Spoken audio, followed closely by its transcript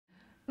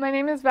My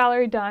name is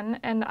Val Dunn,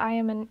 and I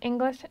am an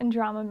English and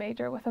drama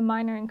major with a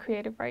minor in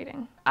creative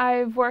writing.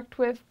 I've worked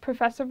with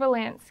Professor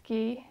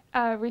Volansky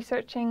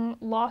researching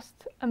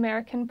lost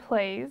American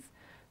plays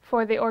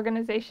for the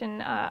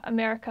organization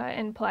America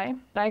in Play.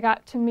 I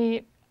got to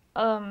meet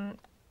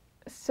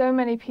so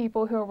many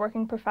people who are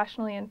working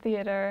professionally in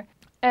theater,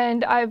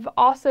 and I've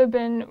also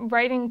been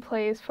writing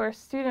plays for a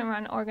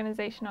student-run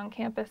organization on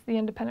campus, the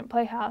Independent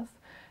Playhouse,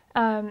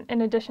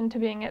 in addition to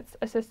being its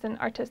assistant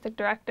artistic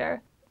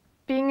director.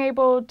 Being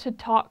able to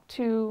talk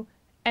to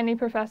any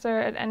professor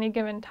at any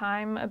given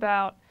time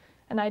about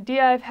an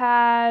idea I've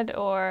had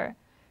or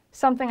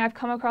something I've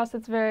come across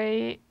that's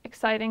very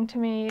exciting to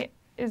me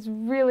is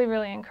really,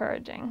 really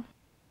encouraging.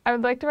 I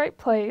would like to write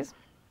plays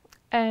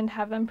and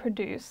have them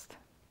produced.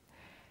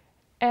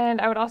 And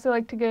I would also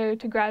like to go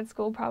to grad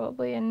school,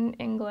 probably in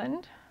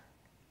England.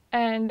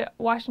 And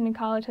Washington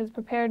College has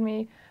prepared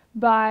me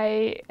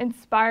by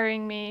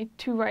inspiring me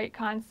to write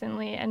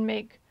constantly and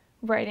make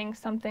writing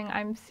something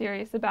I'm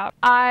serious about.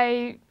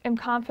 I am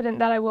confident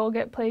that I will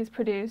get plays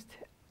produced,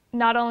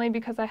 not only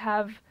because I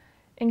have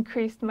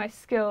increased my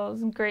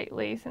skills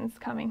greatly since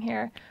coming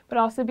here, but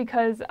also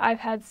because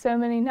I've had so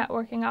many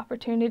networking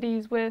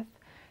opportunities with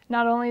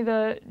not only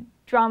the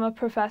drama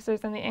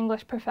professors and the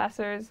English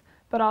professors,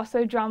 but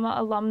also drama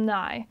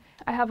alumni.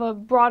 I have a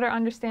broader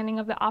understanding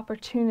of the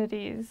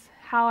opportunities,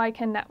 how I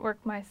can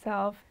network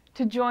myself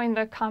to join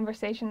the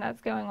conversation that's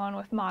going on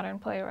with modern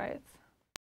playwrights.